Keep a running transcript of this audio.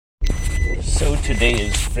So today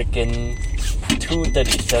is freaking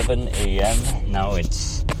 2:37 a.m. Now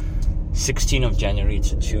it's 16th of January,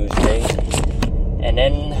 it's a Tuesday. And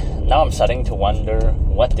then now I'm starting to wonder,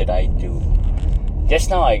 what did I do?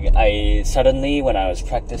 Just now I suddenly, when I was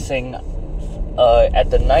practicing,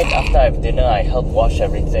 at the night after I have dinner, I help wash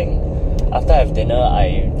everything. After I have dinner,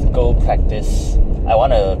 I go practice. I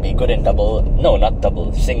want to be good in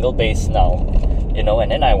single bass now, you know.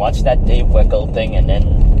 And then I watched that Dave Weckl thing, and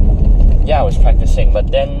then I was practicing. But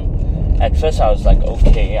then at first I was like,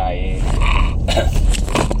 okay,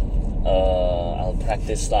 I'll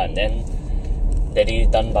practice lah. And then Daddy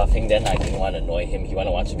done buffing, then I didn't want to annoy him. He want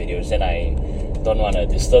to watch videos, then I don't want to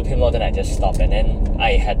disturb him, then I just stopped. And then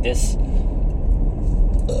I had this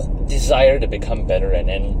desire to become better, and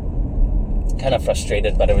then kind of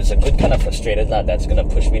frustrated, but it was a good kind of frustrated lah. That's gonna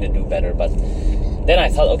push me to do better. But then I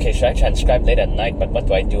thought, okay, should I transcribe late at night? But what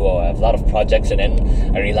do I do? I have a lot of projects, and then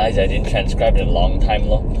I realized I didn't transcribe in a long time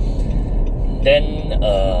lor. Then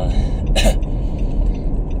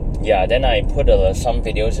then I put some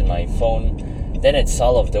videos in my phone. Then it's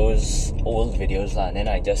all of those old videos lah, and then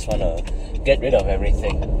I just want to get rid of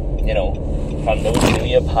everything, you know, from those New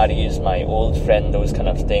Year parties, my old friend, those kind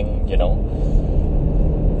of thing, you know.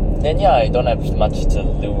 Then I don't have much to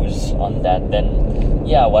lose on that. Then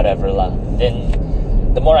whatever lah. Then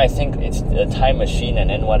the more I think it's a time machine,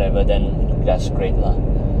 and then whatever, then that's great lah.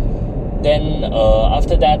 Then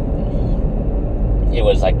after that, it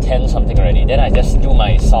was like 10 something already. Then I just do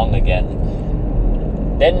my song again.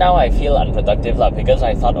 Then now I feel unproductive lah, because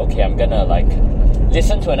I thought, okay, I'm gonna like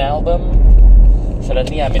listen to an album.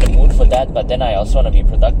 Suddenly I'm in the mood for that, but then I also want to be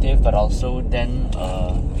productive, but also then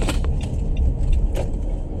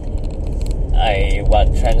I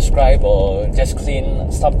want transcribe or just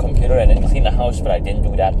stop computer and then clean the house, but I didn't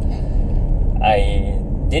do that. I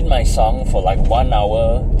did my song for like 1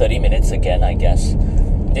 hour, 30 minutes again, I guess.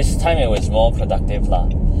 This time it was more productive lah.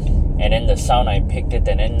 And then the sound, I picked it,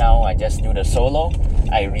 and then now I just do the solo.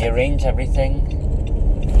 I rearrange everything.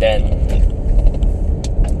 Then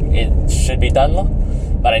it should be done lor.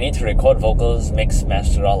 But I need to record vocals, mix,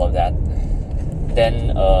 master, all of that.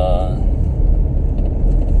 Then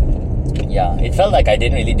it felt like I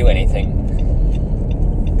didn't really do anything,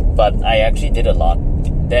 but I actually did a lot.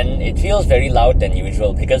 Then it feels very loud than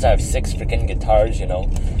usual because I have 6 freaking guitars, you know.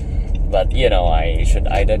 But you know, I should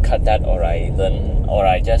either cut that, or I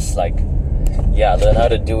just like learn how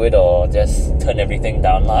to do it, or just turn everything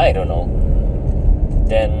down. I don't know.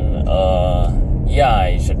 Then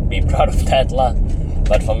I should be proud of that lah.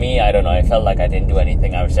 But for me, I don't know, I felt like I didn't do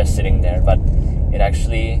anything. I was just sitting there, but it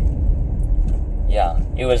actually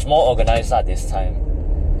it was more organized lah this time.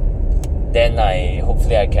 Then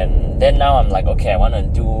then now I'm like, okay, I want to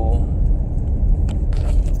do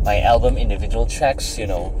my album individual tracks, you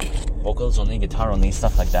know, vocals only, guitar only,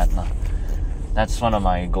 stuff like that lah. That's one of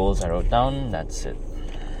my goals I wrote down. That's it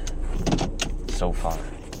so far.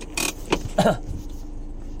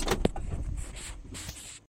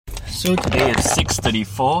 So today it's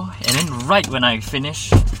 6:34, and then right when I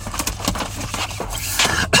finish,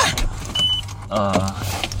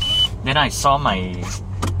 then I saw my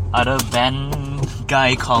other band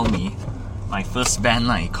guy call me. My first band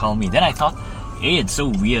he called me. Then I thought, hey, it's so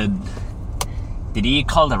weird. Did he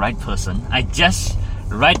call the right person?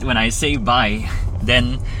 Right when I say bye,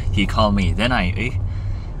 then he called me. Then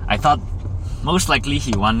I thought most likely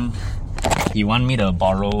he want me to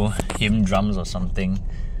borrow him drums or something,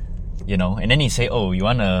 you know. And then he say, oh, you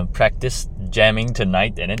want to practice jamming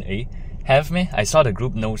tonight? And then have me? I saw the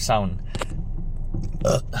group No Sound.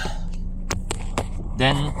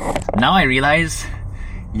 Then now I realize,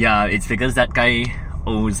 it's because that guy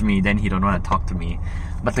owes me, then he don't want to talk to me.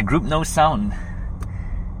 But the group No Sound,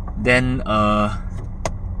 then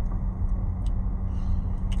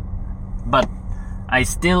but I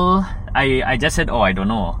just said, oh, I don't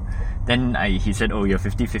know. Then he said, oh, you're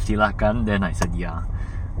 50-50 lah kan? Then I said, yeah.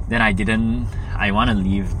 Then I want to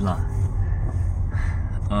leave lah.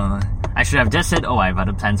 I should have just said, oh, I have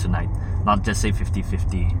other plans tonight, not just say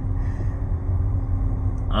 50-50.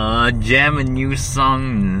 Jam a new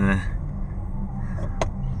song.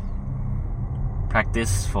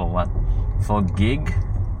 Practice for what? For gig?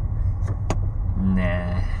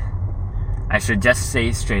 Nah. I should just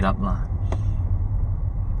say straight up lah.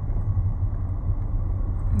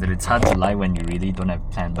 That it's hard to lie when you really don't have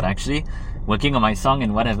plan. But actually, working on my song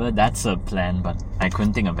and whatever, that's a plan. But I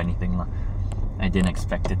couldn't think of anything lah. I didn't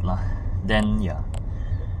expect it lah. Then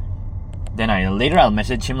Then I'll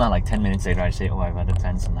message him like 10 minutes later. I say, oh, I have other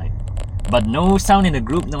plans tonight. But No Sound in the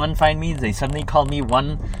group, no one find me. They suddenly called me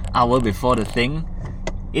 1 hour before the thing.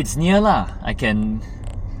 It's near lah. I can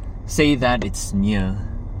say that it's near.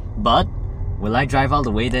 But will I drive all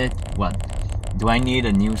the way there? What? Do I need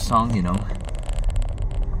a new song, you know?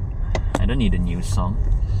 I don't need a new song.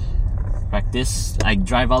 Practice, I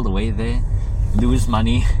drive all the way there, lose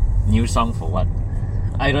money, new song for what?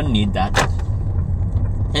 I don't need that.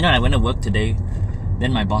 And when I went to work today,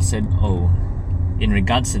 then my boss said, oh, in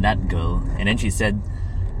regards to that girl, and then she said,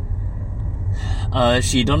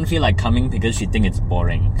 she don't feel like coming because she think it's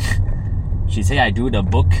boring. She said I do the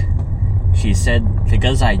book. She said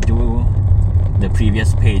because I do the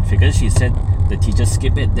previous page, because she said the teacher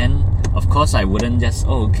skip it, then of course I wouldn't just,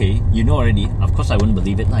 oh okay, you know already, of course I wouldn't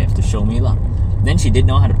believe it, you have to show me lah. Then she did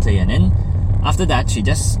know how to play, and then after that she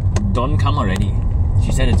just don't come already.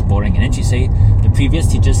 She said it's boring, and then she say the previous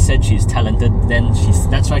teacher said she's talented, then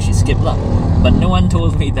that's why she skipped lah. But no one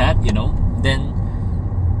told me that, you know. Then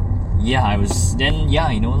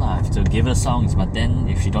I know lah, I have to give her songs, but then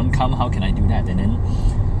if she don't come, how can I do that? And then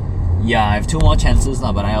I have 2 more chances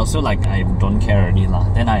lah, but I also I don't care already lah.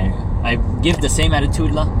 Then I give the same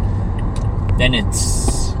attitude lah. Then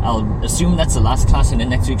I'll assume that's the last class, and then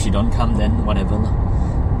next week she don't come, then whatever lah.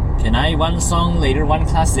 Can I one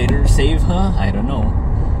class later save her? I don't know.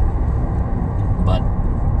 But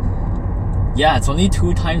it's only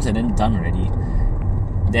 2 times and then done already.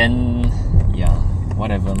 Then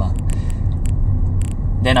whatever lah.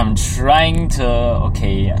 Then I'm trying to,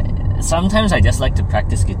 sometimes I just like to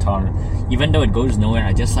practice guitar. Even though it goes nowhere,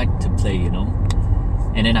 I just like to play, you know.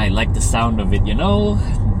 And then I like the sound of it, you know.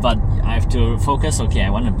 But I have to focus, I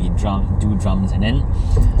want to do drums. And then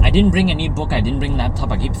I didn't bring any book, I didn't bring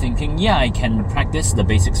laptop. I keep thinking, I can practice the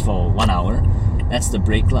basics for 1 hour. That's the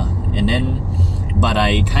break lah. And then, but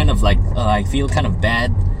I kind of I feel kind of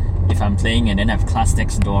bad if I'm playing and then I have class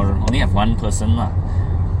next door, only have 1 person lah.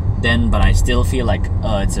 But I still feel like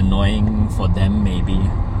it's annoying for them maybe.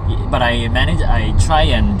 But I try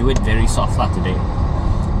and do it very soft lah today.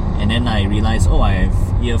 And then I realize, I have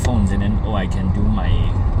earphones, and then I can do my...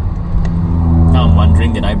 Now I'm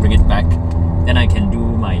wondering, did I bring it back? Then I can do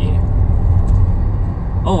my...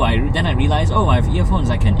 Then I realize, I have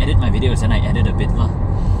earphones, I can edit my videos, and I edit a bit lah.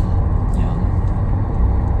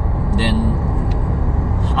 Then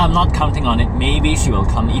I'm not counting on it. Maybe she will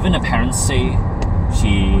come. Even the parents say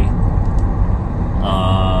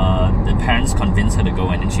the parents convince her to go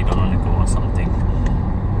and then she don't want to go or something.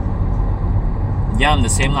 I'm the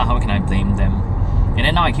same lah, how can I blame them? And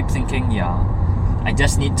then now I keep thinking, I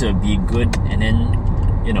just need to be good. And then,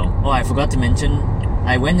 I forgot to mention,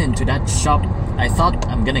 I went into that shop. I thought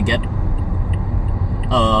I'm gonna get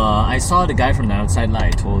I saw the guy from the outside lah,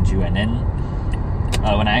 I told you. And then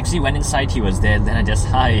when I actually went inside, he was there. Then I just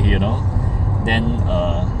hi, you know. Then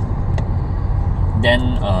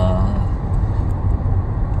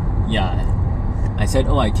I said,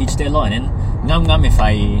 I teach there law. And then if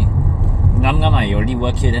I already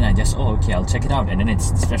work here, then I just I'll check it out. And then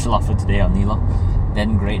it's special offer today on Nilo.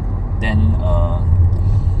 Then great. Then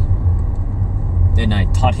I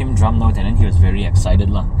taught him drum note, and then he was very excited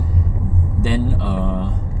lah. Then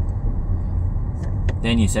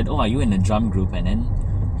he said, are you in a drum group? And then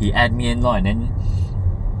he add me in law, and then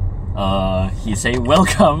he say,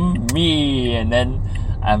 welcome me, and then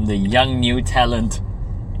I'm the young new talent.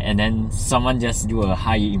 And then someone just do a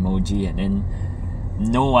hi emoji, and then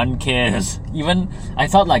no one cares. Even I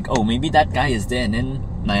thought maybe that guy is there, and then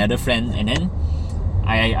my other friend, and then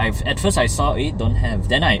I've at first I saw don't have.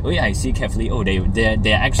 Then I see carefully,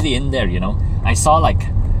 they're actually in there, you know. I saw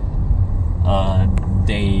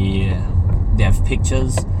they have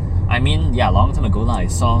pictures. I mean, long time ago lah, I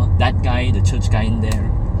saw that guy, the church guy, in there.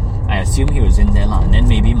 I assume he was in there lah, and then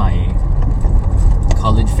maybe my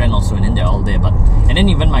college friend also, and then they're all there. And then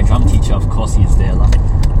even my drum teacher, of course, he's there lah.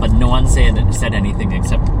 But no one said anything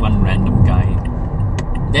except one random guy.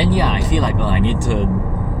 Then I feel I need to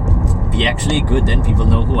be actually good, then people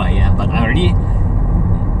know who I am. But I already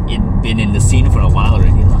been in the scene for a while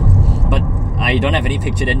already lah. But I don't have any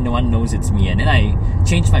picture, then no one knows it's me. And then I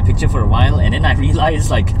changed my picture for a while, and then I realized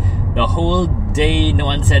the whole day no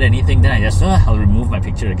one said anything. Then I just I'll remove my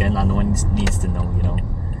picture again lah. No one needs to know, you know.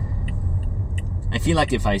 I feel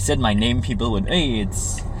if I said my name, people would,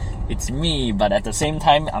 it's me. But at the same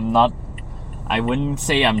time, I wouldn't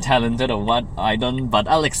say I'm talented or what. I don't, but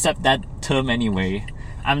I'll accept that term anyway.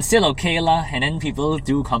 I'm still okay lah, and then people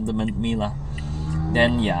do compliment me lah.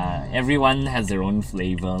 Then everyone has their own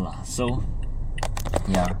flavor lah. So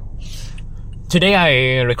today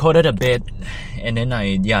I recorded a bit, and then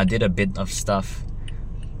I did a bit of stuff.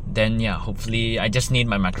 Then hopefully I just need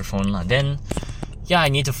my microphone lah. Then I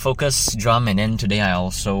need to focus drum, and then today I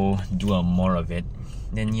also do more of it.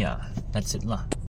 Then that's it lah.